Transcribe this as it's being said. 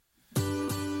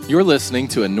You're listening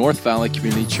to a North Valley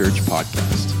Community Church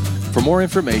podcast. For more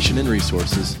information and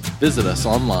resources, visit us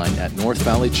online at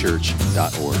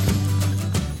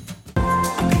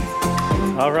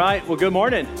northvalleychurch.org. All right, well, good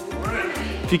morning.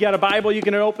 If you got a Bible, you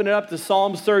can open it up to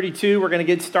Psalms 32. We're going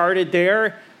to get started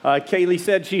there. Kaylee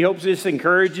said she hopes this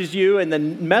encourages you, and the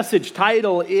message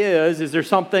title is there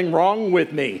something wrong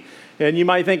with me? And you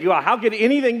might think, well, how could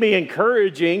anything be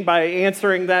encouraging by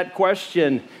answering that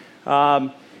question?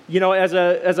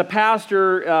 As a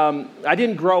pastor, I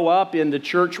didn't grow up in the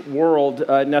church world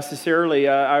necessarily.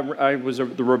 I was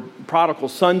the prodigal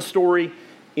son story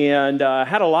and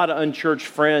had a lot of unchurched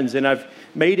friends. And I've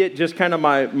made it just kind of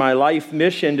my life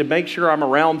mission to make sure I'm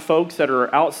around folks that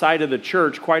are outside of the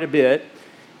church quite a bit.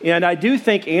 And I do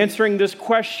think answering this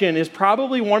question is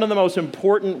probably one of the most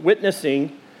important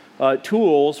witnessing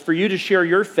tools for you to share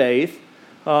your faith.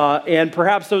 And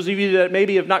perhaps those of you that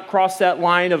maybe have not crossed that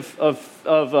line of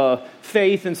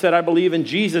faith and said, I believe in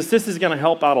Jesus, this is going to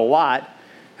help out a lot,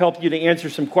 help you to answer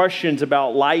some questions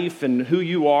about life and who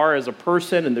you are as a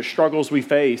person and the struggles we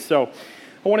face. So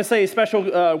I want to say a special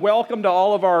welcome to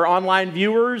all of our online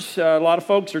viewers. A lot of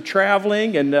folks are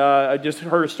traveling, and I just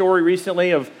heard a story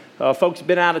recently of folks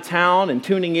been out of town and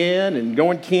tuning in and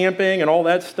going camping and all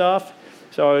that stuff.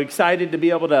 So excited to be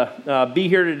able to be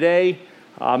here today.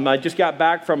 I just got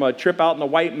back from a trip out in the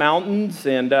White Mountains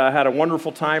and had a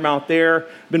wonderful time out there.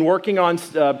 Been working on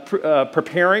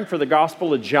preparing for the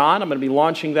Gospel of John. I'm going to be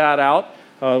launching that out,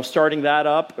 starting that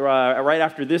up right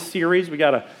after this series. We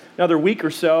got another week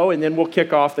or so, and then we'll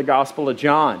kick off the Gospel of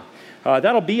John.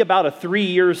 That'll be about a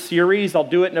 3-year series. I'll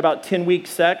do it in about 10-week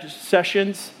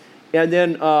sessions, and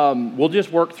then we'll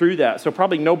just work through that. So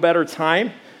probably no better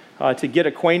time to get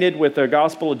acquainted with the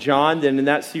Gospel of John than in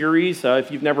that series.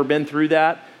 If you've never been through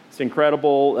that, it's an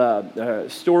incredible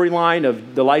storyline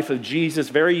of the life of Jesus,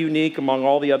 very unique among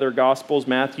all the other Gospels,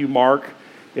 Matthew, Mark,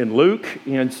 and Luke.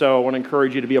 And so I want to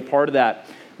encourage you to be a part of that.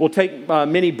 We'll take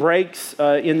many breaks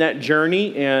in that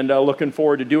journey, and looking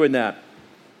forward to doing that.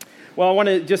 Well, I want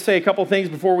to just say a couple things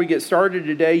before we get started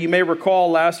today. You may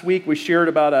recall last week we shared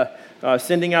about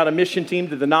sending out a mission team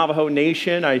to the Navajo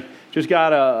Nation. I just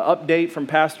got an update from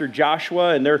Pastor Joshua,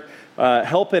 and they're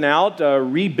helping out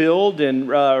rebuild and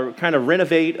kind of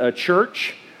renovate a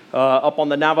church up on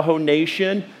the Navajo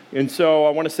Nation. And so I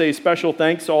want to say special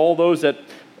thanks to all those that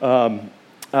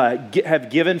have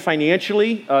given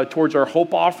financially towards our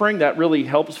Hope Offering. That really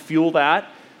helps fuel that,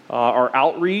 our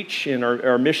outreach and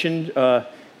our mission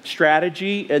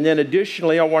strategy. And then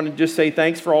additionally, I want to just say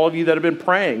thanks for all of you that have been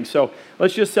praying. So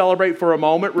let's just celebrate for a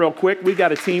moment real quick. We've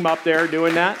got a team up there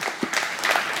doing that.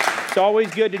 It's always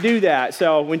good to do that.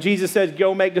 So when Jesus says,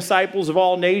 go make disciples of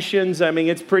all nations, I mean,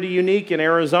 it's pretty unique. In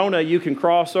Arizona, you can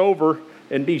cross over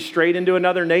and be straight into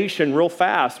another nation real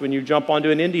fast when you jump onto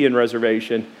an Indian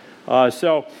reservation.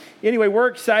 So anyway, we're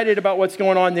excited about what's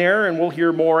going on there, and we'll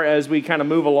hear more as we kind of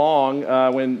move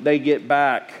along when they get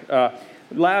back.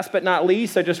 Last but not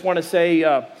least, I just want to say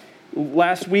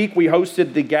last week we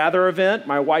hosted the Gather event.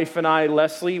 My wife and I,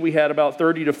 Leslie, we had about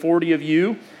 30 to 40 of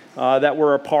you that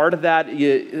were a part of that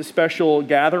special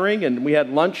gathering, and we had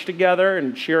lunch together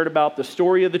and shared about the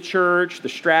story of the church, the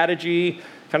strategy,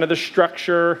 kind of the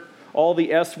structure, all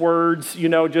the S words,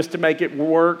 just to make it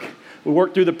work. We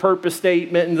worked through the purpose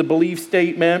statement and the belief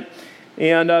statement.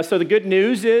 And so the good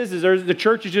news is the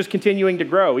church is just continuing to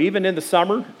grow. Even in the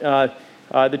summer,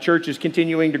 the church is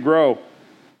continuing to grow.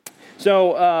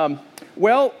 So,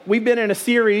 we've been in a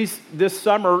series this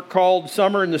summer called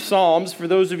Summer in the Psalms. For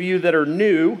those of you that are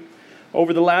new,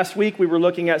 over the last week, we were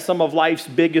looking at some of life's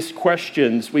biggest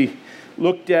questions. We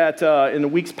looked at, in the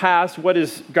weeks past, what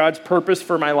is God's purpose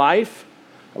for my life?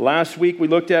 Last week, we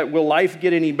looked at, will life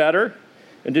get any better?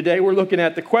 And today, we're looking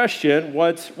at the question,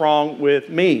 what's wrong with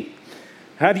me?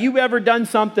 Have you ever done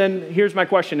something, here's my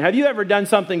question, have you ever done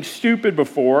something stupid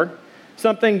before?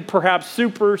 Something perhaps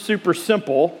super, super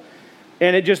simple,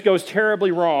 and it just goes terribly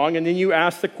wrong, and then you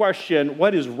ask the question,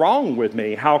 what is wrong with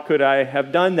me? How could I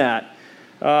have done that?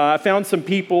 I found some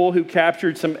people who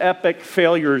captured some epic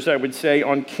failures, I would say,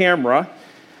 on camera,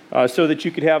 so that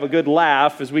you could have a good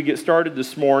laugh as we get started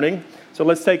this morning. So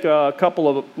let's take a couple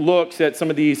of looks at some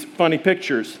of these funny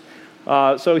pictures.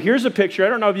 So here's a picture. I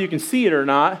don't know if you can see it or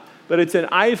not, but it's an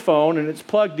iPhone, and it's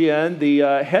plugged in.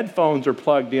 The headphones are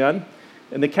plugged in.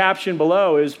 And the caption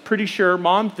below is, pretty sure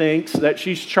mom thinks that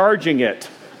she's charging it.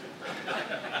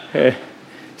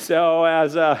 So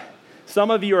as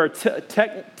some of you are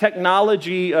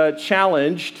technology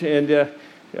challenged, and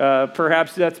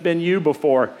perhaps that's been you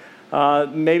before.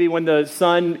 Maybe when the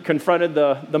son confronted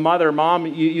the mother, Mom,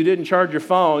 you didn't charge your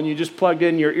phone, you just plugged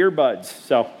in your earbuds.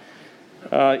 So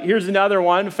Here's another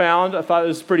one found. I thought it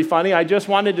was pretty funny. I just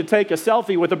wanted to take a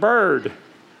selfie with a bird.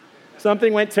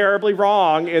 Something went terribly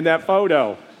wrong in that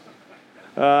photo.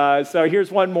 So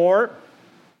here's one more.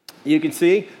 You can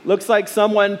see, looks like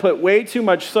someone put way too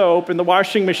much soap in the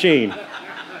washing machine.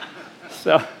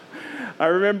 So I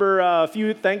remember a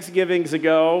few Thanksgivings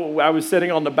ago, I was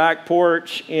sitting on the back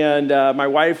porch, and my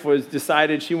wife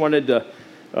decided she wanted to,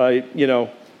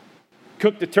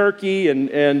 cook the turkey,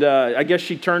 and I guess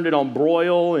she turned it on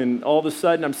broil, and all of a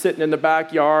sudden I'm sitting in the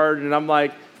backyard, and I'm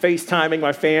like FaceTiming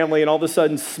my family, and all of a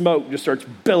sudden smoke just starts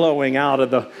billowing out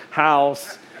of the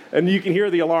house, and you can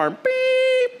hear the alarm,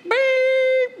 beep,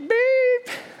 beep,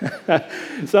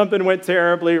 beep. Something went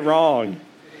terribly wrong.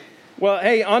 Well,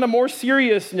 hey, on a more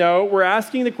serious note, we're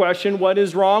asking the question, what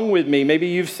is wrong with me? Maybe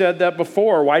you've said that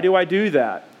before. Why do I do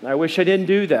that? I wish I didn't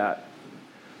do that.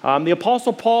 The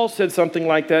Apostle Paul said something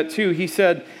like that too. He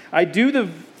said, I do the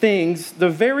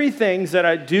very things that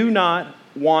I do not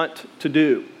want to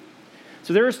do.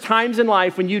 So there's times in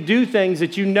life when you do things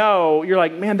that you know, you're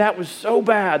like, man, that was so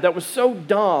bad. That was so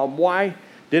dumb. Why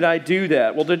did I do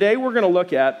that? Well, today we're going to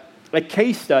look at a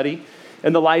case study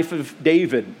in the life of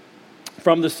David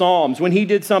from the Psalms when he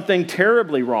did something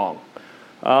terribly wrong.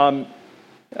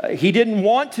 He didn't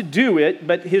want to do it,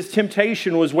 but his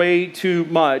temptation was way too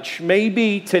much.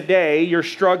 Maybe today you're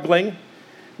struggling.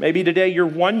 Maybe today you're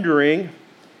wondering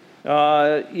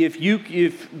why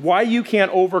you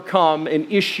can't overcome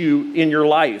an issue in your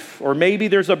life. Or maybe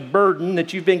there's a burden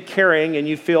that you've been carrying and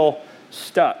you feel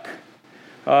stuck.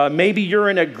 Maybe you're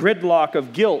in a gridlock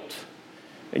of guilt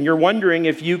and you're wondering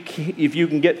if you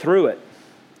can get through it.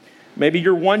 Maybe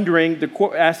you're wondering,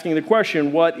 asking the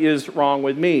question, what is wrong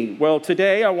with me? Well,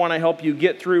 today I want to help you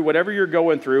get through whatever you're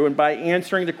going through, and by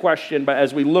answering the question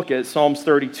as we look at Psalms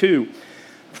 32.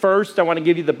 First, I want to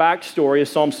give you the backstory of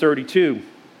Psalms 32.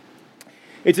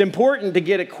 It's important to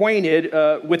get acquainted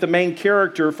with the main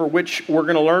character for which we're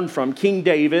going to learn from. King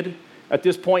David, at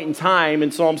this point in time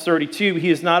in Psalms 32, he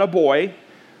is not a boy.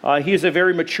 He is a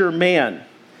very mature man.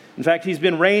 In fact, he's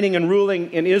been reigning and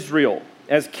ruling in Israel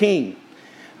as king.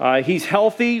 He's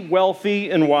healthy, wealthy,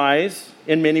 and wise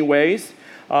in many ways,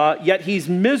 yet he's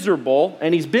miserable,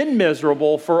 and he's been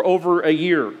miserable for over a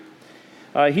year.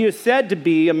 He is said to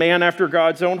be a man after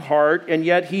God's own heart, and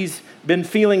yet he's been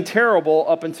feeling terrible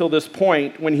up until this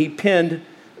point when he penned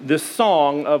this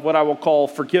song of what I will call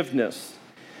forgiveness.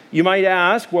 You might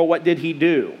ask, well, what did he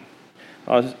do?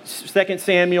 2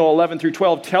 Samuel 11 through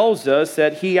 12 tells us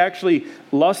that he actually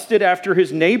lusted after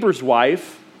his neighbor's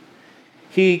wife.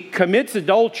 He commits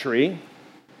adultery,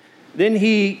 then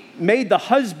he made the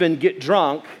husband get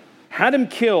drunk, had him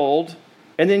killed,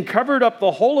 and then covered up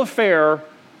the whole affair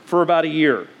for about a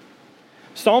year.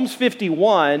 Psalms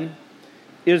 51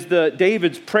 is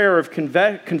David's prayer of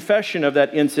confession of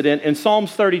that incident, and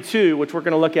Psalms 32, which we're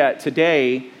going to look at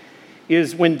today,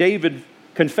 is when David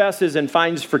confesses and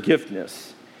finds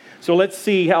forgiveness. So let's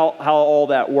see how all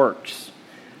that works.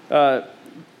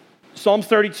 Psalms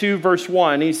 32, verse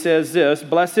 1, he says this,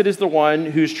 "Blessed is the one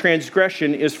whose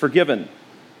transgression is forgiven,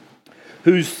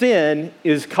 whose sin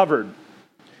is covered."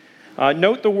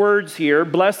 Note the words here.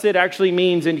 Blessed actually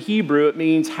means in Hebrew, it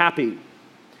means happy.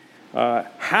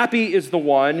 Happy is the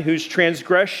one whose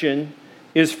transgression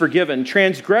is forgiven.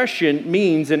 Transgression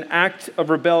means an act of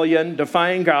rebellion,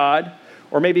 defying God,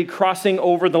 or maybe crossing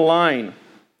over the line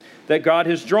that God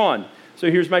has drawn.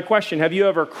 So here's my question. Have you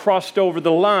ever crossed over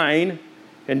the line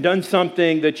and done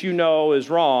something that you know is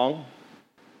wrong?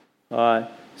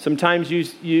 Sometimes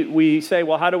we say,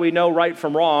 well, how do we know right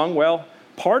from wrong? Well,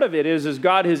 part of it is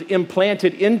God has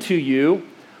implanted into you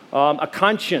a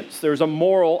conscience. There's a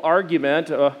moral argument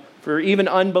for even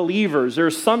unbelievers.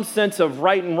 There's some sense of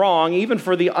right and wrong, even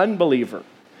for the unbeliever.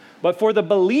 But for the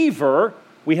believer,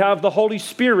 we have the Holy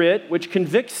Spirit, which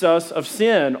convicts us of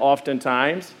sin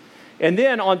oftentimes. And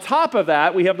then on top of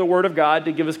that, we have the Word of God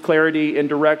to give us clarity and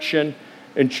direction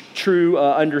and true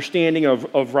understanding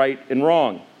of right and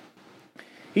wrong.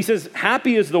 He says,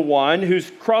 happy is the one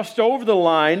who's crossed over the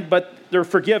line, but they're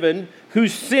forgiven,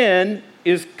 whose sin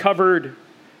is covered.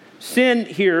 Sin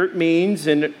here means,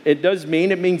 and it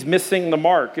means missing the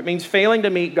mark. It means failing to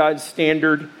meet God's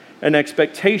standard and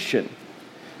expectation.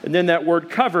 And then that word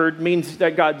covered means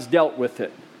that God's dealt with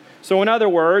it. So in other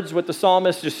words, what the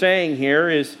psalmist is saying here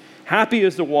is, happy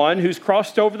is the one who's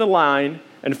crossed over the line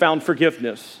and found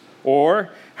forgiveness. Or,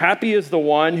 happy is the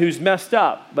one who's messed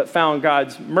up but found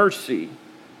God's mercy.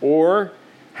 Or,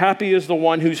 happy is the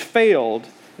one who's failed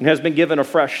and has been given a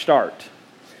fresh start.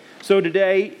 So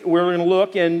today, we're going to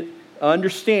look and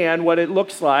understand what it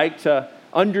looks like to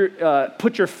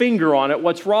put your finger on it,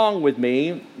 what's wrong with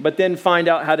me, but then find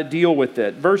out how to deal with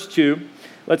it. Verse 2,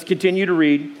 let's continue to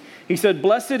read. He said,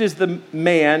 "Blessed is the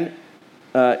man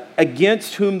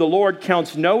against whom the Lord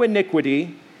counts no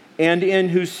iniquity, and in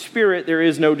whose spirit there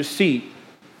is no deceit."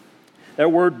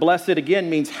 That word blessed again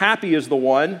means happy is the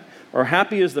one, or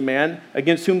happy is the man,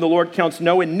 against whom the Lord counts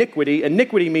no iniquity.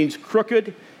 Iniquity means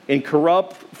crooked and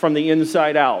corrupt from the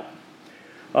inside out.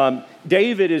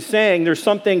 David is saying there's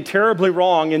something terribly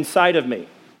wrong inside of me.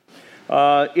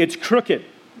 It's crooked.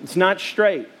 It's not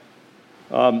straight.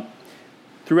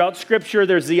 Throughout Scripture,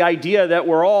 there's the idea that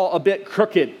we're all a bit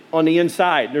crooked on the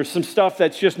inside. There's some stuff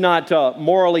that's just not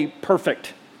morally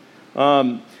perfect.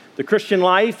 The Christian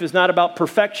life is not about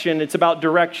perfection, it's about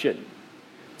direction.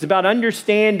 It's about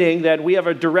understanding that we have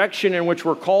a direction in which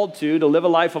we're called to live a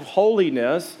life of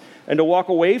holiness and to walk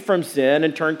away from sin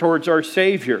and turn towards our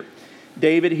Savior.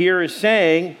 David here is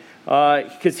saying,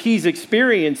 because he's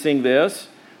experiencing this,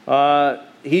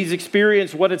 he's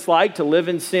experienced what it's like to live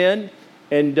in sin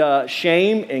and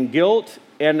shame and guilt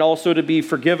and also to be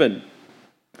forgiven.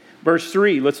 Verse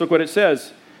 3, let's look what it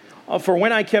says. "For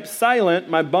when I kept silent,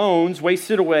 my bones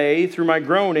wasted away through my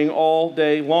groaning all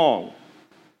day long."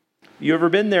 You ever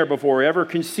been there before? Ever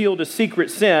concealed a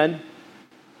secret sin?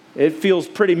 It feels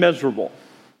pretty miserable.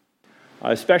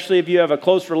 Especially if you have a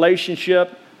close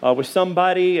relationship with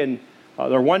somebody and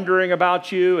they're wondering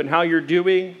about you and how you're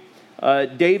doing.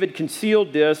 David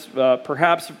concealed this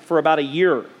perhaps for about a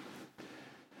year.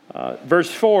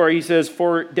 Verse 4, he says,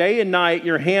 "For day and night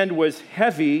your hand was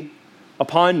heavy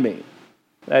upon me."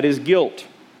 That is guilt.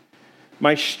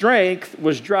 "My strength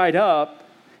was dried up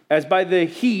as by the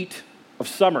heat of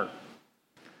summer."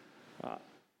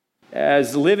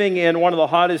 As living in one of the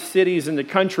hottest cities in the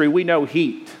country, we know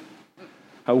heat.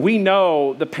 We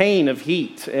know the pain of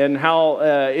heat and how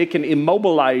it can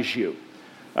immobilize you.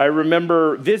 I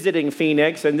remember visiting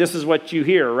Phoenix, and this is what you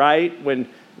hear, right? When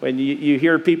you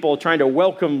hear people trying to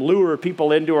lure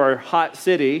people into our hot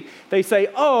city, they say,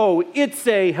 "Oh, it's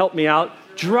help me out,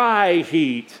 dry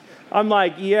heat." I'm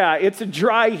like, yeah, it's a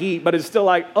dry heat, but it's still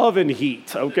like oven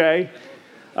heat, okay?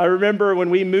 I remember when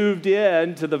we moved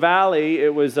into the valley,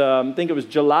 it was, I think it was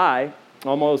July,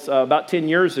 almost about 10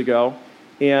 years ago,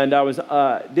 and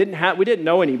we didn't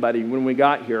know anybody when we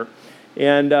got here,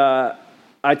 and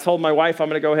I told my wife I'm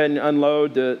going to go ahead and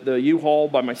unload the U-Haul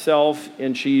by myself,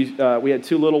 and we had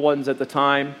two little ones at the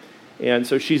time, and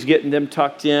so she's getting them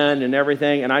tucked in and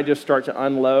everything, and I just start to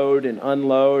unload, and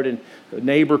the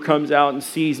neighbor comes out and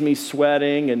sees me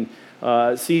sweating and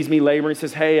sees me laboring and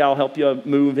says, "Hey, I'll help you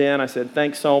move in." I said,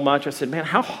 "Thanks so much." I said, "Man,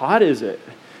 how hot is it?"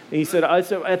 And he said, I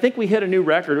think we hit a new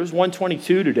record. It was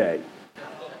 122 today.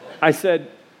 I said,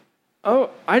 "Oh,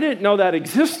 I didn't know that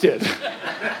existed."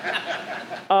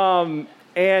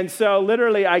 And so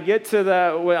literally I get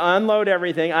to we unload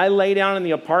everything. I lay down in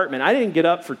the apartment. I didn't get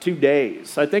up for 2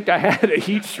 days. I think I had a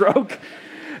heat stroke.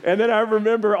 And then I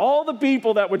remember all the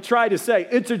people that would try to say,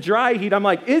 "It's a dry heat." I'm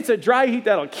like, "It's a dry heat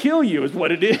that'll kill you is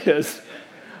what it is."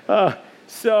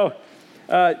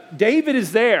 David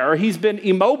is there. He's been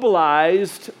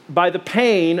immobilized by the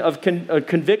pain of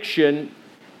conviction,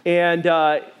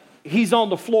 and he's on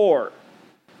the floor.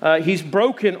 He's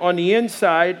broken on the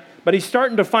inside, but he's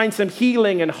starting to find some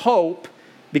healing and hope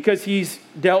because he's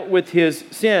dealt with his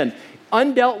sin.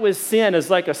 Undealt with sin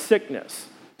is like a sickness.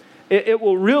 It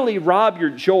will really rob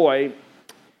your joy.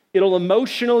 It'll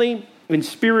emotionally and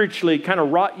spiritually kind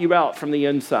of rot you out from the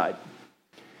inside.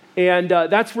 And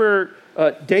that's where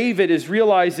David is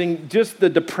realizing just the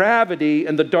depravity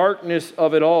and the darkness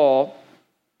of it all.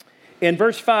 In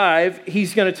verse 5,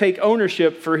 he's going to take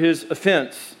ownership for his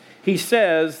offense. He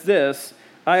says this,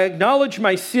 "I acknowledge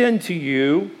my sin to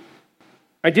you.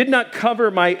 I did not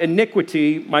cover my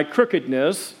iniquity, my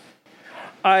crookedness.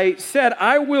 I said,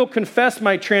 I will confess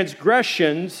my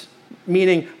transgressions,"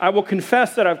 meaning I will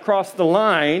confess that I've crossed the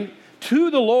line, "to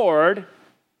the Lord,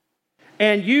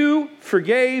 and you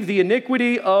forgave the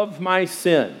iniquity of my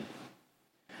sin."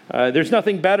 There's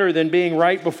nothing better than being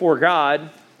right before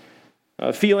God,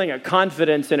 feeling a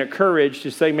confidence and a courage to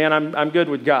say, "Man, I'm good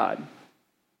with God."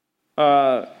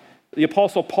 The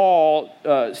Apostle Paul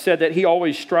said that he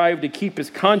always strived to keep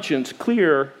his conscience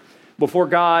clear before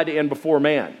God and before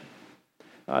man.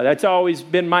 That's always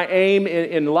been my aim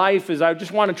in life, is I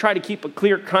just want to try to keep a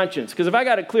clear conscience. Because if I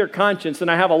got a clear conscience, then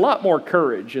I have a lot more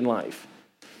courage in life.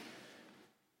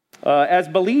 As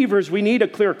believers, we need a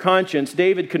clear conscience.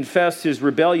 David confessed his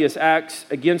rebellious acts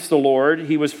against the Lord.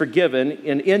 He was forgiven,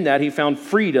 and in that he found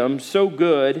freedom so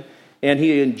good, and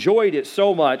he enjoyed it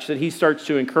so much that he starts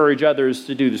to encourage others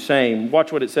to do the same.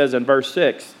 Watch what it says in verse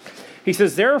 6. He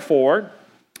says, "Therefore,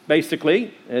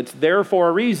 Basically, it's there for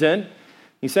a reason.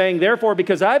 He's saying, therefore,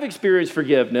 because I've experienced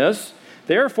forgiveness,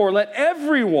 therefore let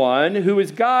everyone who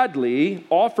is godly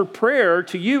offer prayer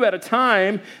to you at a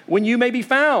time when you may be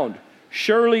found.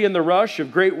 Surely in the rush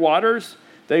of great waters,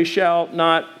 they shall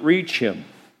not reach him.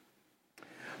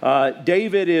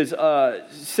 David is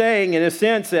saying, in a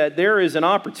sense, that there is an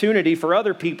opportunity for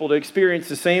other people to experience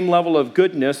the same level of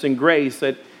goodness and grace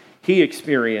that he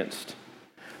experienced.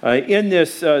 In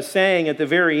this saying at the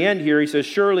very end here, he says,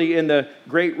 surely in the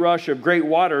great rush of great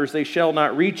waters, they shall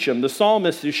not reach him. The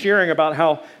psalmist is sharing about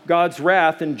how God's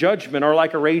wrath and judgment are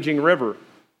like a raging river.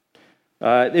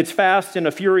 It's fast and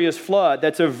a furious flood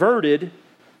that's averted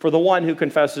for the one who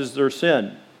confesses their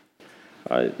sin.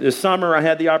 This summer, I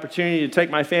had the opportunity to take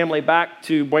my family back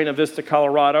to Buena Vista,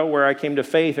 Colorado, where I came to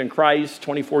faith in Christ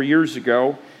 24 years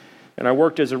ago. And I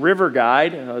worked as a river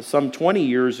guide some 20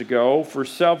 years ago for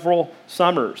several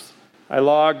summers. I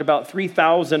logged about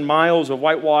 3,000 miles of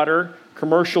whitewater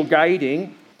commercial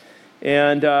guiding.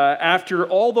 And after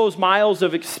all those miles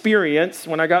of experience,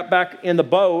 when I got back in the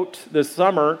boat this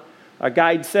summer, a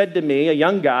guide said to me, a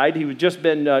young guide, he had just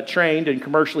been trained and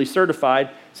commercially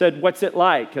certified, said, what's it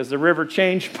like? Has the river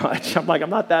changed much? I'm like, I'm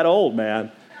not that old,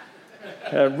 man.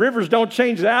 Rivers don't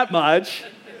change that much.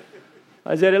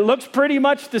 I said, it looks pretty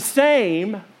much the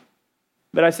same,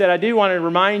 but I said, I do want to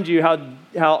remind you how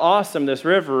awesome this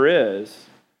river is.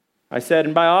 I said,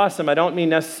 and by awesome, I don't mean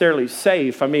necessarily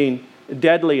safe. I mean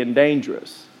deadly and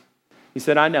dangerous. He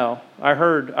said, I know. I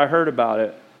heard about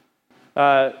it.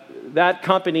 That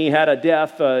company had a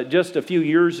death just a few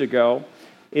years ago.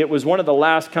 It was one of the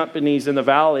last companies in the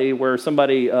valley where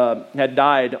somebody had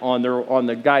died on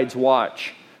the guide's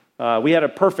watch. We had a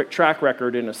perfect track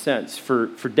record, in a sense, for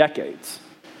decades.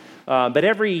 But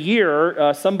every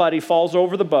year, somebody falls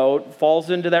over the boat, falls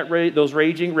into those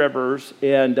raging rivers,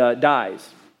 and dies.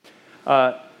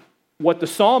 What the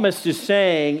psalmist is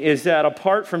saying is that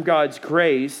apart from God's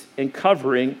grace and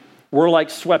covering, we're like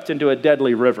swept into a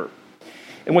deadly river.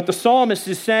 And what the psalmist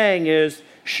is saying is,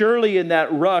 surely in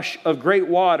that rush of great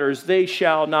waters, they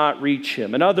shall not reach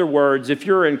him. In other words, if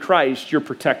you're in Christ, you're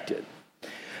protected.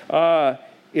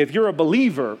 If you're a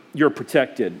believer, you're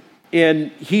protected.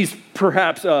 And he's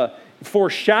perhaps a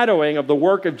foreshadowing of the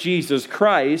work of Jesus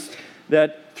Christ,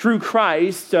 that through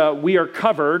Christ we are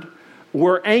covered,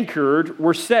 we're anchored,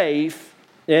 we're safe,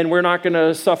 and we're not going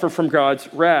to suffer from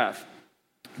God's wrath.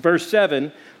 Verse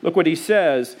 7, look what he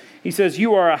says. He says,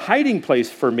 you are a hiding place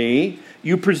for me.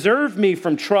 You preserved me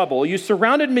from trouble. You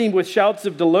surrounded me with shouts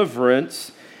of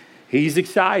deliverance. He's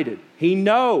excited. He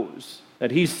knows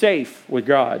that he's safe with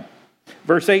God.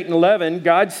 Verse 8 and 11,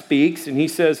 God speaks, and he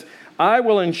says, I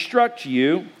will instruct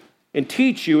you and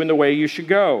teach you in the way you should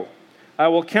go. I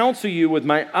will counsel you with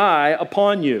my eye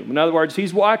upon you. In other words,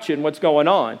 he's watching what's going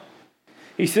on.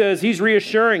 He says he's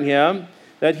reassuring him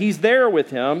that he's there with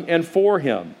him and for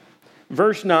him.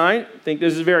 Verse 9, I think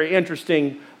this is a very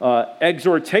interesting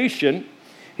exhortation.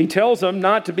 He tells him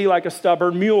not to be like a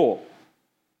stubborn mule.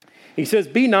 He says,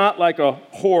 be not like a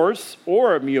horse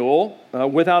or a mule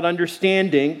without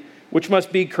understanding, which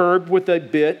must be curbed with a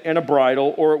bit and a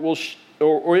bridle, or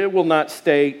it will not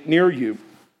stay near you.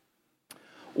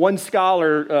 One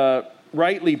scholar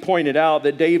rightly pointed out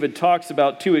that David talks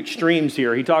about two extremes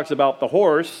here. He talks about the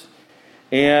horse,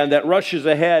 and that rushes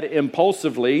ahead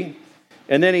impulsively,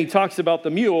 and then he talks about the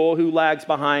mule who lags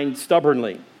behind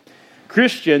stubbornly.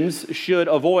 Christians should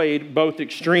avoid both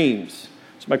extremes.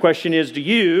 So my question is, do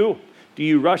you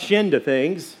rush into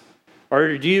things,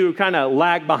 or do you kind of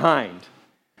lag behind?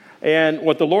 And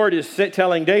what the Lord is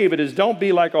telling David is, don't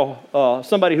be like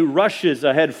somebody who rushes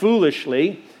ahead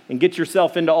foolishly and gets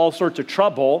yourself into all sorts of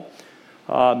trouble,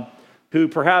 who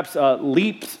perhaps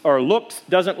leaps or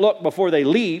doesn't look before they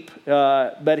leap,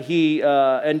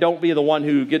 and don't be the one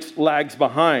who lags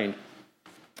behind.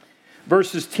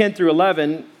 Verses 10 through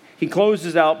 11, he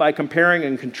closes out by comparing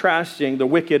and contrasting the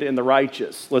wicked and the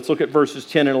righteous. Let's look at verses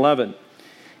 10 and 11.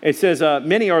 It says,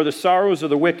 many are the sorrows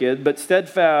of the wicked, but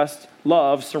steadfast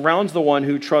love surrounds the one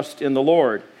who trusts in the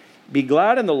Lord. Be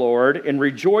glad in the Lord and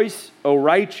rejoice, O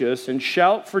righteous, and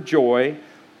shout for joy,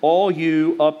 all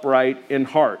you upright in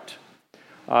heart.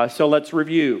 So let's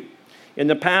review. In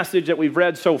the passage that we've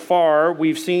read so far,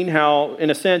 we've seen how, in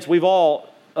a sense, we've all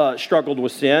struggled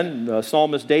with sin. The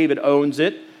psalmist David owns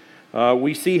it.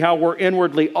 We see how we're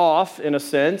inwardly off, in a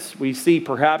sense. We see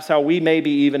perhaps how we maybe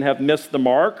even have missed the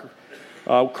mark,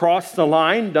 crossed the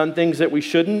line, done things that we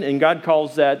shouldn't, and God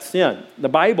calls that sin. The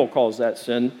Bible calls that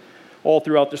sin all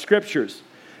throughout the Scriptures.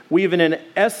 We even, in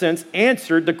essence,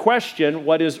 answered the question,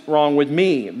 what is wrong with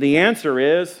me? The answer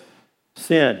is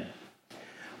sin.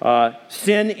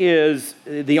 Sin is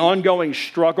the ongoing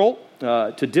struggle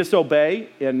to disobey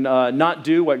and not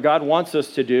do what God wants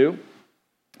us to do.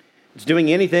 It's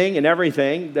doing anything and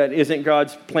everything that isn't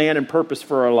God's plan and purpose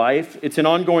for our life. It's an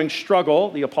ongoing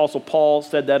struggle. The Apostle Paul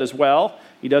said that as well.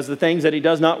 He does the things that he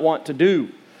does not want to do.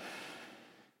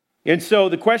 And so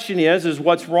the question is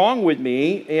what's wrong with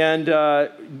me? And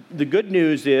the good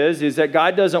news is that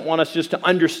God doesn't want us just to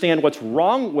understand what's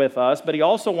wrong with us, but he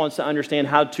also wants to understand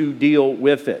how to deal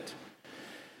with it.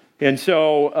 And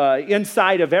so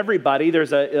inside of everybody,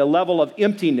 there's a level of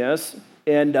emptiness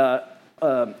and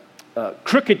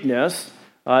crookedness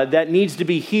that needs to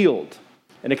be healed.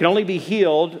 And it can only be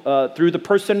healed through the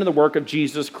person and the work of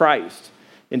Jesus Christ.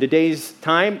 In today's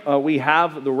time, we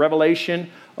have the revelation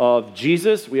of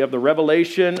Jesus. We have the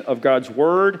revelation of God's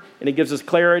Word, and it gives us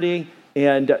clarity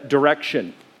and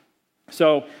direction.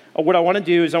 So what I want to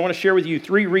do is I want to share with you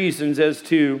 3 reasons as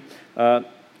to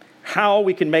how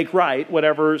we can make right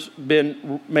whatever's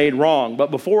been made wrong.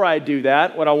 But before I do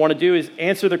that, what I want to do is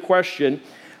answer the question,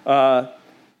 why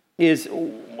is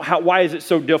it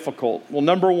so difficult? Well,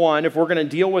 number one, if we're going to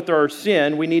deal with our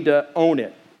sin, we need to own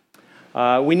it.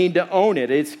 We need to own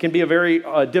it. It can be a very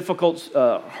difficult,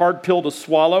 hard pill to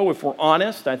swallow if we're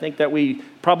honest. I think that we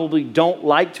probably don't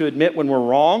like to admit when we're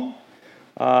wrong.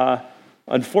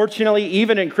 Unfortunately,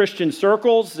 even in Christian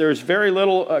circles, there's very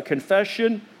little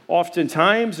confession.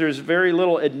 Oftentimes, there's very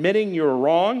little admitting you're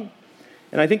wrong.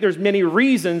 And I think there's many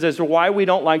reasons as to why we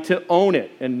don't like to own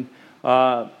it. And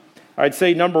I'd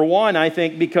say number one, I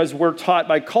think because we're taught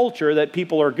by culture that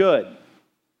people are good.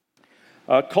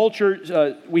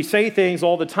 Culture, we say things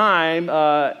all the time,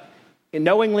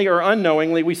 knowingly or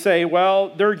unknowingly, we say, well,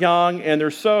 they're young and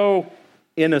they're so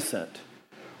innocent.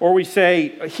 Or we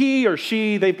say, he or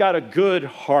she, they've got a good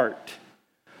heart.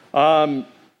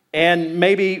 And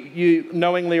maybe you,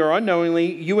 knowingly or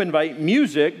unknowingly, you invite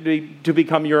music to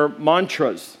become your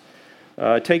mantras.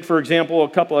 Take, for example, a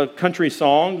couple of country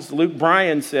songs. Luke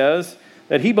Bryan says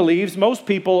that he believes most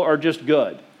people are just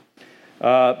good.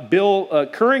 Bill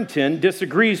Currington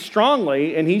disagrees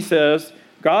strongly, and he says,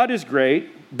 God is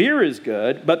great, beer is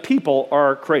good, but people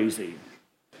are crazy.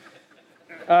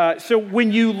 So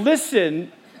when you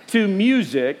listen to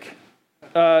music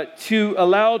to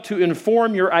allow to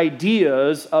inform your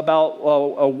ideas about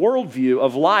a worldview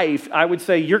of life, I would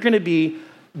say you're going to be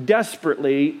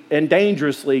desperately and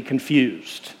dangerously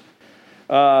confused.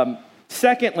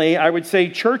 Secondly, I would say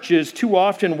churches too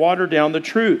often water down the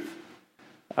truth.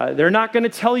 They're not going to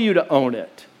tell you to own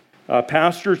it.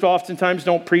 Pastors oftentimes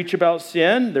don't preach about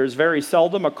sin. There's very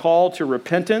seldom a call to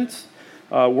repentance.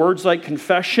 Words like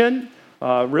confession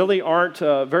really aren't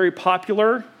very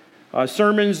popular.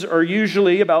 Sermons are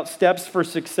usually about steps for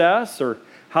success or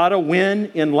how to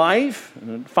win in life.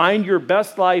 Find your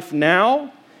best life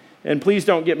now. And please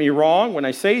don't get me wrong when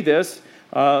I say this.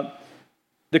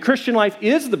 The Christian life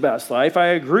is the best life. I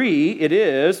agree it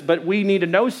is, but we need to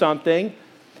know something.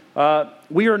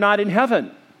 We are not in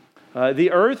heaven.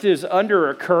 The earth is under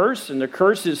a curse, and the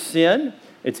curse is sin.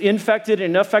 It's infected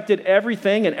and affected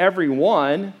everything and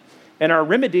everyone, and our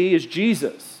remedy is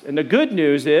Jesus. And the good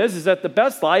news is that the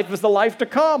best life is the life to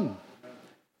come.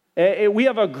 We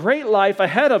have a great life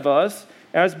ahead of us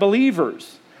as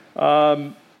believers.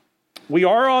 We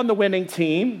are on the winning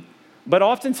team, but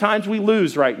oftentimes we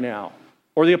lose right now.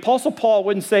 Or the Apostle Paul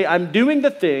wouldn't say, I'm doing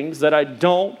the things that I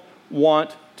don't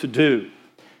want to do.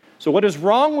 So what is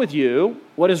wrong with you,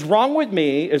 what is wrong with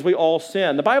me is we all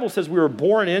sin. The Bible says we were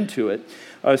born into it.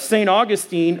 St.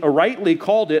 Augustine rightly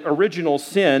called it original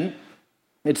sin.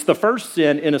 It's the first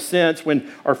sin, in a sense,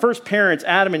 when our first parents,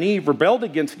 Adam and Eve, rebelled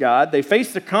against God. They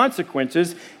faced the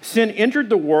consequences. Sin entered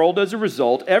the world as a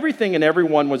result. Everything and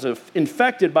everyone was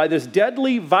infected by this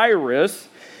deadly virus.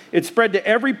 It spread to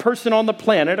every person on the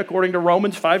planet, according to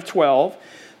Romans 5:12.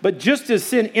 But just as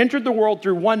sin entered the world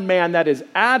through one man, that is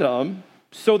Adam,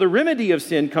 so the remedy of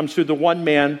sin comes through the one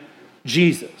man,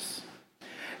 Jesus.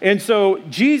 And so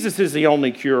Jesus is the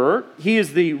only cure. He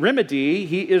is the remedy.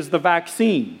 He is the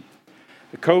vaccine.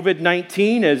 The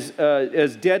COVID-19,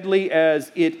 as deadly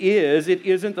as it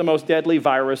isn't the most deadly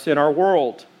virus in our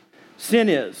world. Sin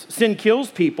is. Sin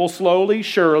kills people slowly,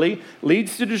 surely,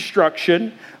 leads to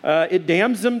destruction. It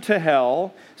damns them to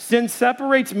hell. Sin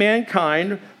separates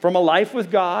mankind from a life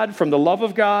with God, from the love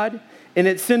of God, and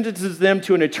it sentences them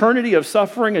to an eternity of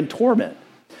suffering and torment.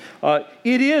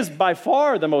 It is by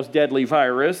far the most deadly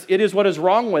virus. It is what is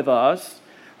wrong with us.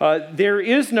 There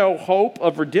is no hope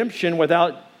of redemption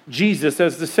without Jesus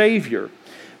as the Savior.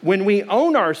 When we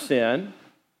own our sin,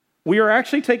 we are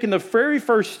actually taking the very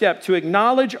first step to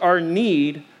acknowledge our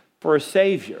need for a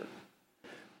Savior.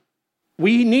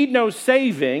 we need no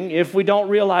saving if we don't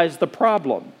realize the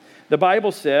problem. The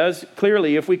Bible says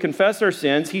clearly, if we confess our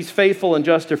sins, he's faithful and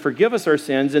just to forgive us our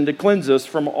sins and to cleanse us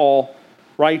from all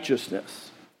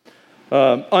unrighteousness.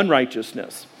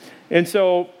 And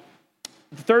so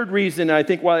the third reason I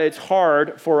think why it's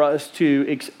hard for us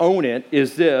to own it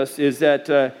is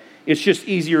that it's just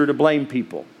easier to blame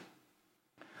people.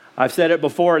 I've said it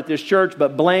before at this church,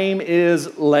 but blame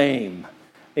is lame.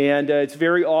 And it's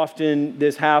very often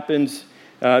this happens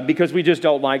because we just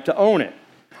don't like to own it.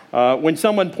 When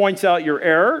someone points out your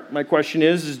error, my question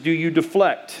is do you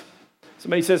deflect?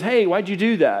 Somebody says, hey, why'd you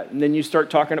do that? And then you start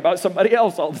talking about somebody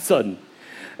else all of a sudden.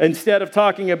 Instead of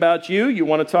talking about you, you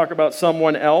want to talk about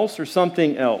someone else or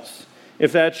something else.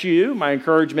 If that's you, my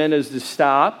encouragement is to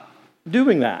stop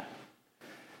doing that.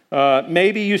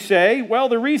 Maybe you say, well,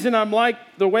 the reason I'm like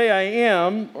the way I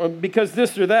am, or because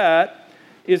this or that,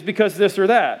 is because this or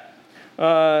that.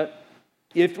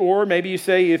 Or maybe you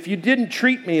say, if you didn't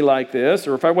treat me like this,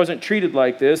 or if I wasn't treated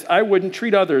like this, I wouldn't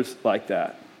treat others like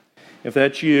that. If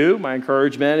that's you, my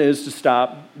encouragement is to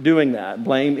stop doing that.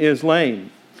 Blame is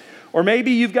lame. Or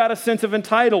maybe you've got a sense of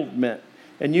entitlement,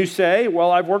 and you say,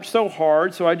 well, I've worked so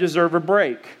hard, so I deserve a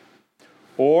break.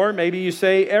 Or maybe you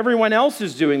say, everyone else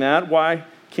is doing that, why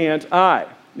can't I?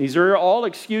 These are all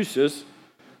excuses.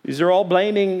 These are all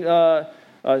blaming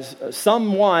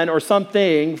someone or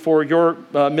something for your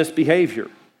misbehavior.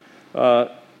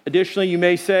 Additionally, you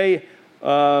may say,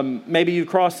 maybe you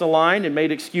crossed the line and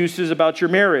made excuses about your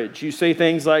marriage. You say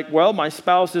things like, well, my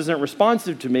spouse isn't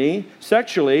responsive to me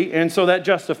sexually, and so that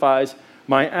justifies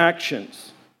my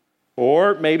actions.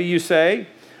 Or maybe you say,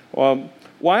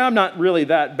 why I'm not really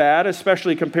that bad,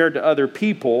 especially compared to other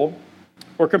people,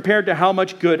 or compared to how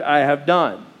much good I have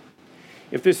done.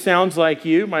 If this sounds like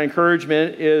you, my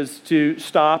encouragement is to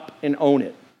stop and own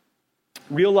it.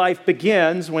 Real life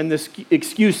begins when the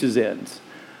excuses ends.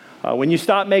 When you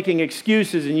stop making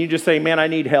excuses and you just say, man, I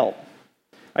need help.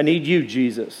 I need you,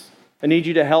 Jesus. I need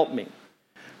you to help me.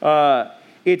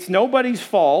 It's nobody's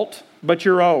fault but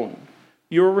your own.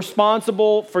 You're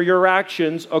responsible for your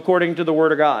actions according to the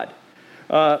Word of God.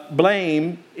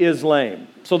 Blame is lame.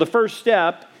 So the first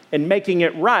step in making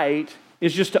it right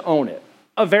is just to own it.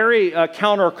 A very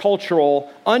countercultural,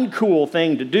 uncool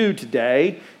thing to do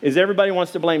today is everybody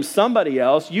wants to blame somebody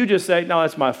else. You just say, no,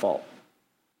 it's my fault.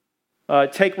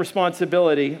 Take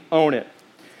responsibility, own it.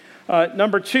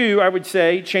 Number two, I would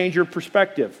say, change your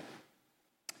perspective.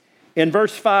 In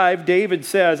verse 5, David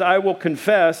says, I will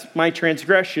confess my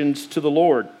transgressions to the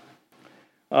Lord.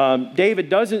 David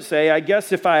doesn't say, I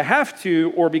guess if I have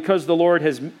to, or because the Lord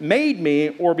has made me,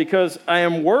 or because I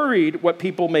am worried what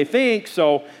people may think.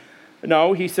 So,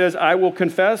 no, he says, I will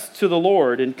confess to the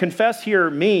Lord. And confess here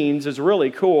is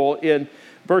really cool. In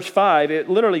verse 5, it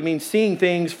literally means seeing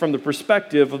things from the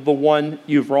perspective of the one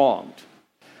you've wronged.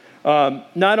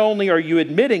 Not only are you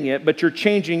admitting it, but you're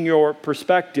changing your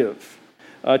perspective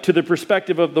to the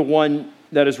perspective of the one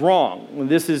that is wrong.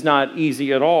 This is not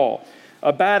easy at all.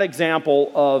 A bad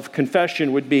example of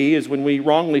confession is when we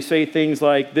wrongly say things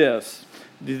like this.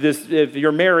 If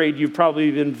you're married, you've probably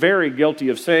been very guilty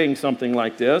of saying something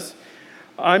like this.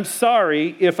 I'm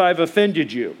sorry if I've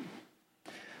offended you.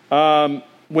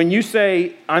 When you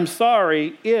say, I'm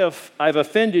sorry if I've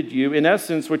offended you, in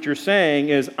essence, what you're saying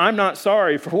is, I'm not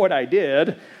sorry for what I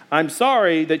did. I'm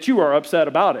sorry that you are upset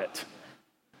about it.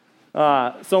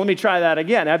 So let me try that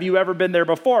again. Have you ever been there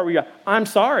before where you go, I'm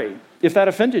sorry if that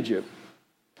offended you?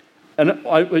 And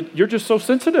you're just so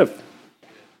sensitive.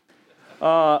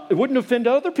 It wouldn't offend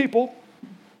other people,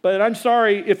 but I'm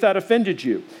sorry if that offended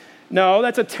you. No,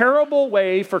 that's a terrible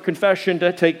way for confession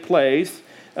to take place.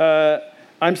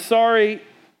 I'm sorry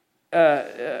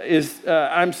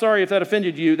I'm sorry if that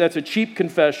offended you. That's a cheap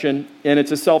confession, and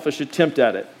it's a selfish attempt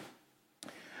at it.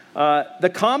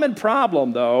 The common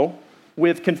problem, though,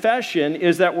 with confession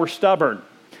is that we're stubborn.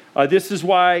 This is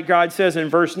why God says in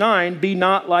verse 9, be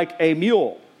not like a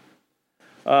mule.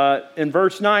 In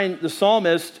verse 9, the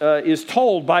psalmist is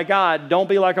told by God, don't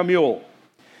be like a mule.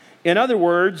 In other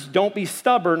words, don't be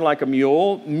stubborn like a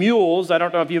mule. Mules, I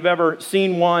don't know if you've ever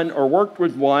seen one or worked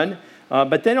with one,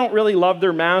 but they don't really love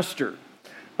their master.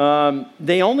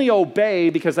 They only obey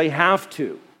because they have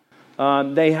to.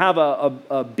 They have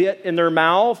a bit in their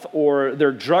mouth, or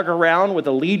they're drug around with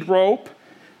a lead rope,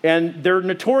 and they're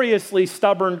notoriously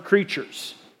stubborn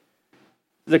creatures.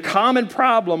 The common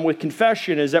problem with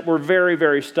confession is that we're very,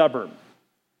 very stubborn.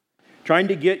 Trying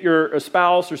to get your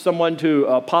spouse or someone to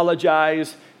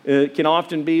apologize can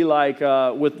often be like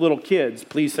with little kids.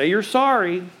 Please say you're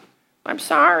sorry. I'm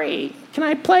sorry. Can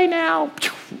I play now?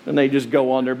 And they just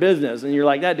go on their business. And you're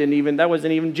like, that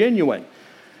wasn't even genuine.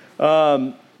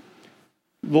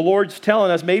 The Lord's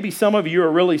telling us maybe some of you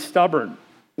are really stubborn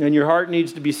and your heart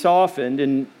needs to be softened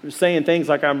and saying things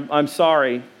like, I'm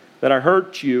sorry that I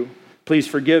hurt you. Please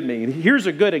forgive me. And here's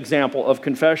a good example of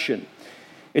confession.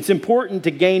 It's important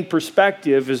to gain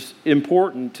perspective is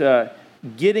important.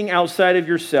 Getting outside of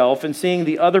yourself and seeing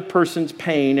the other person's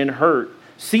pain and hurt.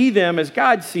 See them as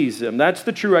God sees them. That's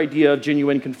the true idea of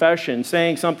genuine confession.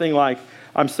 Saying something like,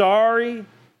 I'm sorry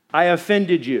I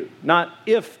offended you. Not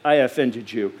if I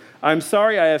offended you. I'm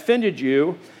sorry I offended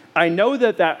you. I know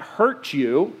that hurt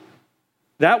you.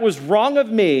 That was wrong of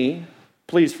me.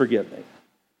 Please forgive me.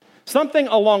 Something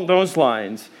along those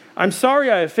lines. I'm sorry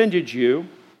I offended you.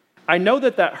 I know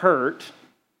that hurt.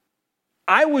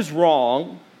 I was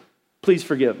wrong. Please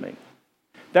forgive me.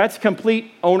 That's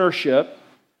complete ownership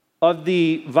of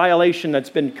the violation that's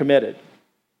been committed.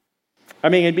 I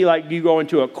mean, it'd be like you go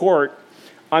into a court.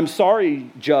 I'm sorry,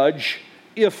 judge,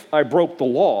 if I broke the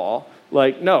law.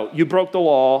 Like, no, you broke the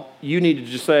law. You need to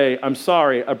just say, I'm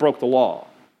sorry, I broke the law.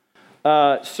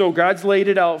 So God's laid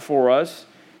it out for us,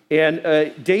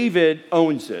 and David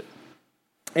owns it.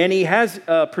 And he has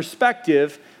a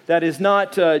perspective that is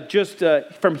not just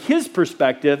from his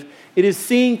perspective. It is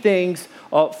seeing things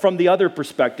from the other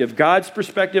perspective, God's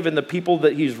perspective and the people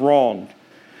that he's wronged.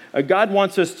 God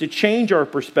wants us to change our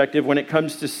perspective when it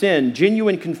comes to sin.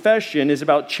 Genuine confession is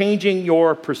about changing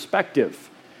your perspective,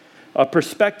 a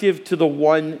perspective to the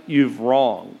one you've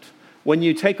wronged. When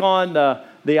you take on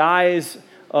the eyes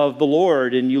of the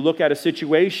Lord and you look at a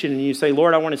situation and you say,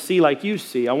 Lord, I want to see like you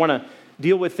see. I want to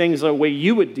deal with things the way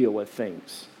you would deal with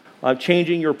things.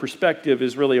 Changing your perspective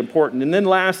is really important. And then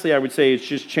lastly, I would say it's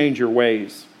just change your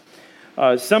ways.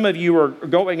 Some of you are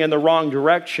going in the wrong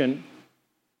direction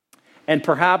and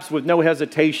perhaps with no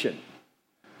hesitation.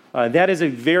 That is a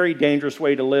very dangerous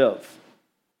way to live.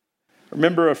 I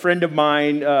remember a friend of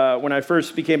mine, when I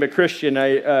first became a Christian,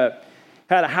 I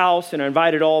had a house and I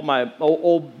invited all my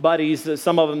old buddies,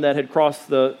 some of them that had crossed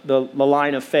the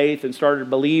line of faith and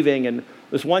started believing. And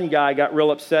this one guy got real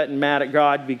upset and mad at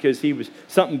God because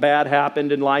something bad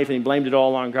happened in life and he blamed it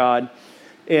all on God.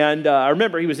 And I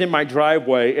remember he was in my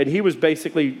driveway and he was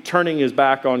basically turning his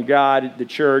back on God, the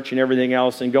church, and everything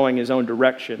else and going his own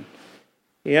direction.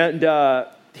 And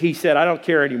he said, I don't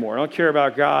care anymore. I don't care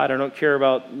about God.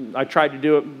 I tried to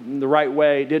do it the right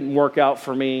way. It didn't work out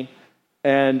for me.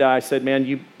 And I said, man,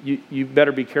 you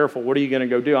better be careful. What are you going to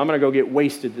go do? I'm going to go get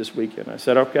wasted this weekend. I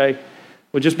said, okay.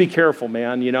 Well, just be careful,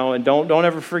 man, and don't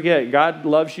ever forget, God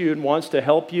loves you and wants to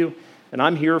help you, and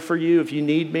I'm here for you if you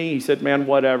need me. He said, man,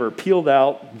 whatever. Peeled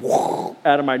out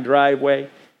of my driveway.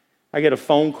 I get a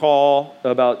phone call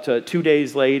about 2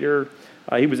 days later.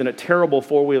 He was in a terrible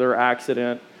four-wheeler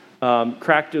accident,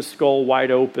 cracked his skull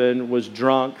wide open, was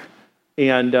drunk,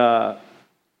 and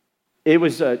it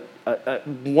was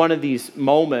one of these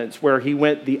moments where he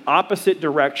went the opposite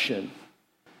direction,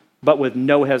 but with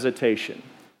no hesitation.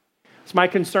 It's my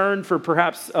concern for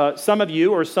perhaps some of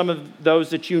you or some of those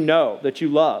that you know, that you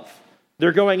love.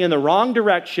 They're going in the wrong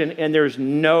direction and there's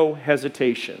no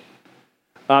hesitation.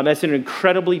 That's an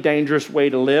incredibly dangerous way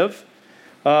to live.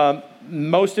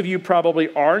 Most of you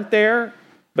probably aren't there,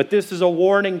 but this is a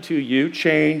warning to you.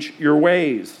 Change your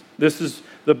ways.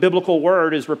 The biblical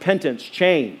word is repentance,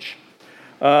 change.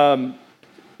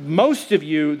 Most of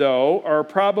you, though, are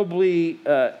probably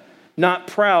not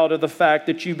proud of the fact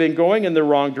that you've been going in the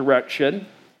wrong direction,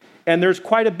 and there's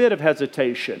quite a bit of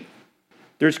hesitation.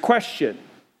 There's question,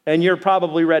 and you're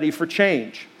probably ready for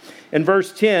change. In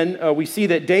verse 10, we see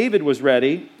that David was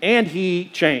ready, and he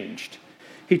changed.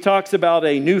 He talks about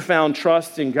a newfound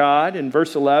trust in God. In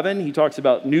verse 11, he talks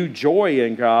about new joy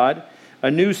in God,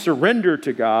 a new surrender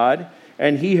to God,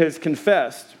 and he has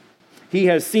confessed. He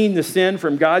has seen the sin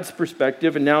from God's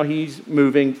perspective, and now he's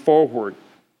moving forward.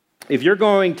 If you're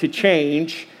going to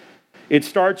change, it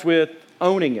starts with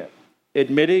owning it,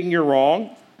 admitting you're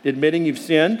wrong, admitting you've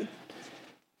sinned.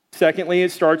 Secondly,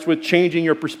 it starts with changing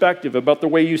your perspective about the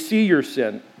way you see your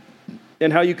sin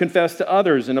and how you confess to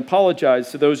others and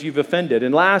apologize to those you've offended.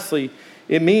 And lastly,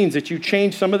 it means that you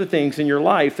change some of the things in your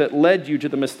life that led you to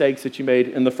the mistakes that you made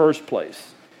in the first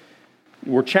place.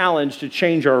 We're challenged to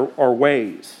change our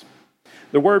ways.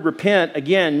 The word repent,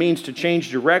 again, means to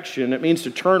change direction. It means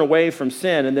to turn away from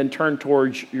sin and then turn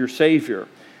towards your Savior.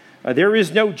 There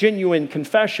is no genuine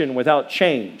confession without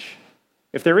change.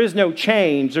 If there is no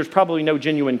change, there's probably no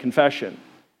genuine confession.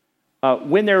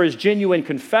 When there is genuine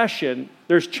confession,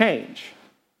 there's change.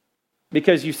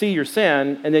 Because you see your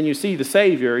sin, and then you see the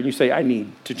Savior, and you say, I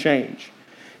need to change.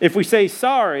 If we say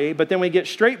sorry, but then we get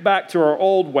straight back to our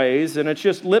old ways, and it's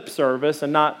just lip service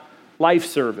and not life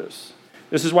service.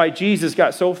 This is why Jesus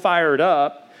got so fired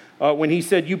up when he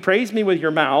said, "You praise me with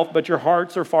your mouth, but your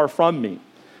hearts are far from me."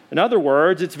 In other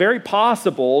words, it's very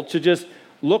possible to just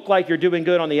look like you're doing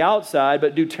good on the outside,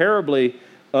 but do terribly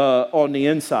on the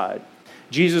inside.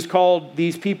 Jesus called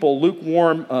these people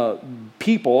lukewarm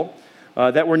people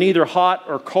that were neither hot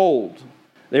or cold.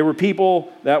 They were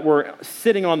people that were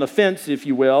sitting on the fence, if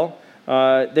you will.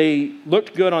 They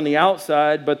looked good on the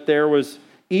outside, but there was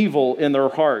evil in their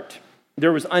heart.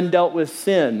 There was undealt with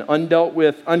sin, undealt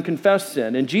with unconfessed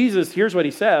sin. And Jesus, here's what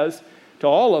he says to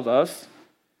all of us.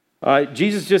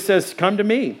 Jesus just says, "Come to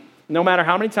me. No matter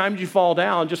how many times you fall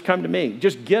down, just come to me.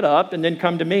 Just get up and then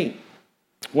come to me."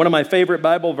 One of my favorite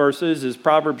Bible verses is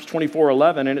Proverbs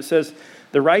 24:11, and it says,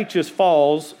 "The righteous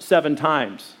falls 7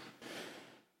 times."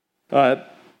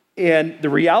 And the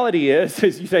reality is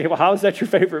you say, well, how is that your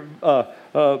favorite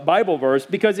Bible verse?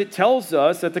 Because it tells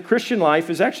us that the Christian life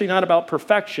is actually not about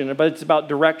perfection, but it's about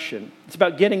direction. It's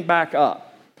about getting back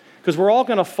up. Because we're all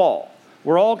going to fall.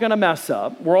 We're all going to mess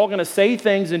up. We're all going to say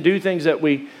things and do things that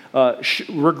we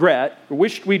regret, or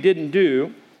wish we didn't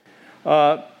do.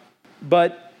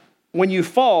 But when you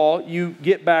fall, you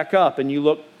get back up and you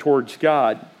look towards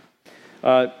God.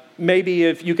 Maybe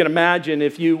if you can imagine,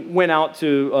 if you went out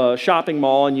to a shopping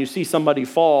mall and you see somebody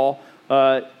fall,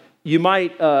 you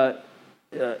might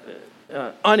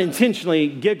unintentionally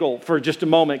giggle for just a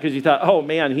moment because you thought, "Oh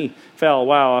man, he fell.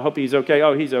 Wow, I hope he's okay.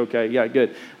 Oh, he's okay. Yeah,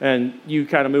 good." And you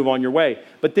kind of move on your way.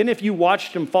 But then if you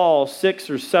watched him fall 6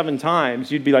 or 7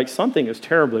 times, you'd be like, something is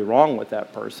terribly wrong with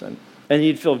that person. And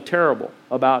you'd feel terrible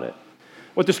about it.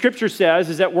 What the scripture says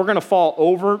is that we're going to fall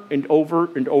over and over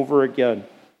and over again.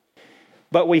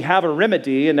 But we have a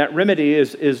remedy, and that remedy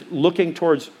is looking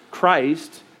towards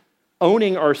Christ,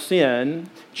 owning our sin,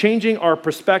 changing our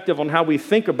perspective on how we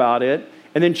think about it,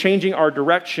 and then changing our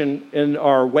direction in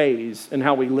our ways and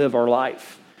how we live our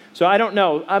life. So I don't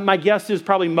know. My guess is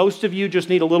probably most of you just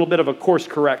need a little bit of a course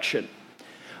correction.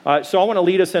 So I want to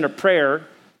lead us in a prayer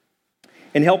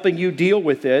in helping you deal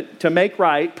with it to make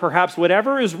right perhaps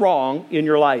whatever is wrong in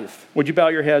your life. Would you bow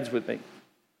your heads with me?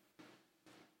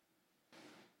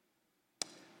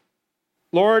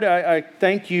 Lord, I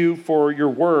thank you for your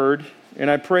word, and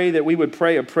I pray that we would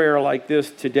pray a prayer like this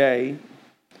today.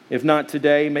 If not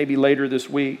today, maybe later this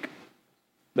week.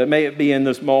 But may it be in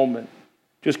this moment.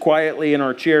 Just quietly in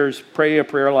our chairs, pray a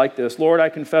prayer like this. Lord, I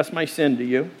confess my sin to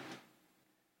you.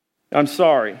 I'm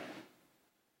sorry.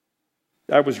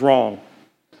 I was wrong.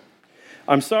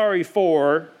 I'm sorry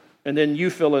for, and then you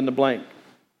fill in the blank.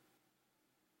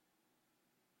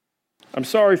 I'm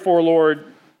sorry for, Lord,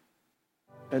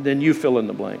 and then you fill in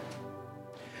the blank.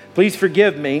 Please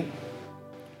forgive me.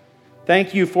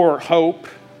 Thank you for hope.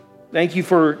 Thank you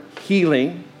for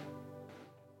healing.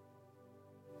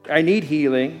 I need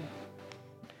healing.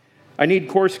 I need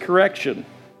course correction.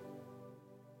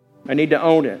 I need to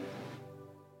own it.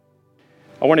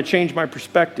 I want to change my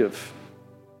perspective.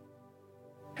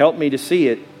 Help me to see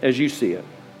it as you see it.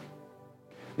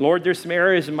 Lord, there's some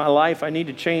areas in my life I need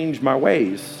to change my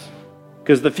ways.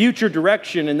 Because the future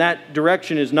direction in that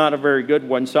direction is not a very good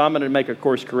one, so I'm going to make a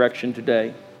course correction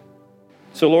today.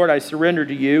 So Lord, I surrender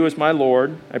to you as my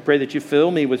Lord. I pray that you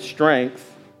fill me with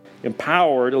strength and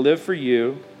power to live for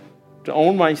you, to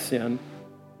own my sin,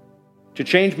 to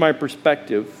change my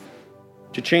perspective,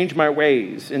 to change my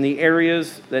ways in the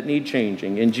areas that need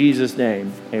changing. In Jesus'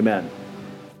 name, amen.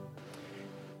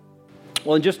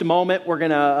 Well, in just a moment, we're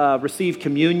going to receive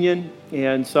communion.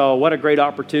 And so what a great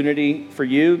opportunity for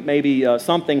you. Maybe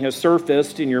something has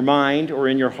surfaced in your mind or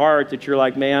in your heart that you're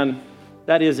like, man,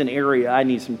 that is an area I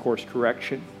need some course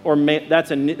correction. Or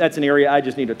that's an area I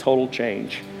just need a total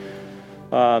change.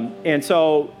 And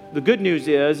so the good news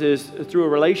is through a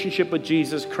relationship with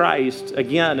Jesus Christ,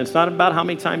 again, it's not about how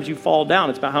many times you fall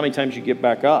down. It's about how many times you get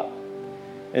back up.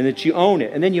 And that you own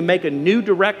it. And then you make a new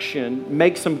direction,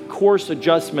 make some course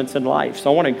adjustments in life.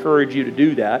 So I want to encourage you to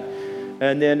do that.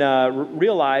 And then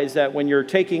realize that when you're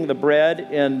taking the bread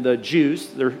and the juice,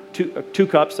 there are two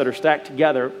cups that are stacked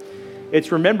together,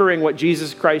 it's remembering what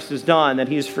Jesus Christ has done, that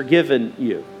he's forgiven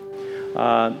you.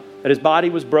 That his body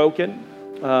was broken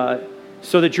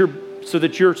so that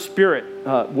your spirit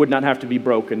would not have to be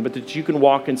broken, but that you can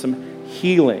walk in some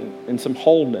healing and some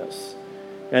wholeness.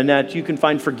 And that you can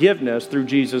find forgiveness through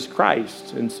Jesus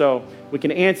Christ. And so we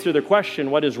can answer the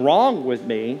question, what is wrong with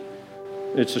me?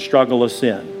 It's a struggle of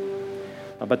sin.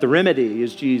 But the remedy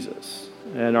is Jesus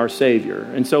and our Savior.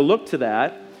 And so look to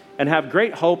that and have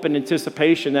great hope and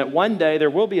anticipation that one day there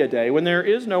will be a day when there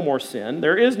is no more sin,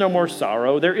 there is no more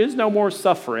sorrow, there is no more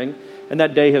suffering, and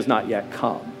that day has not yet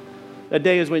come. That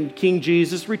day is when King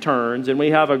Jesus returns and we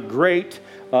have a great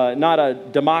not a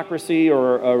democracy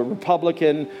or a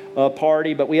Republican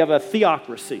party, but we have a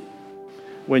theocracy.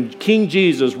 when King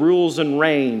Jesus rules and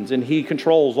reigns and he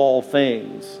controls all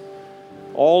things.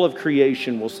 All of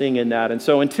creation will sing in that. And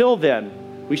so until then,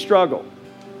 we struggle,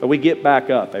 but we get back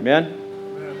up. Amen?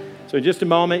 So in just a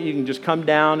moment, you can just come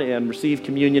down and receive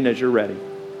communion as you're ready.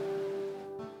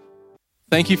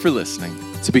 Thank you for listening.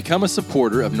 To become a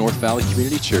supporter of North Valley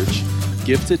Community Church,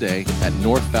 give today at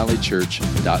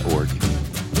northvalleychurch.org.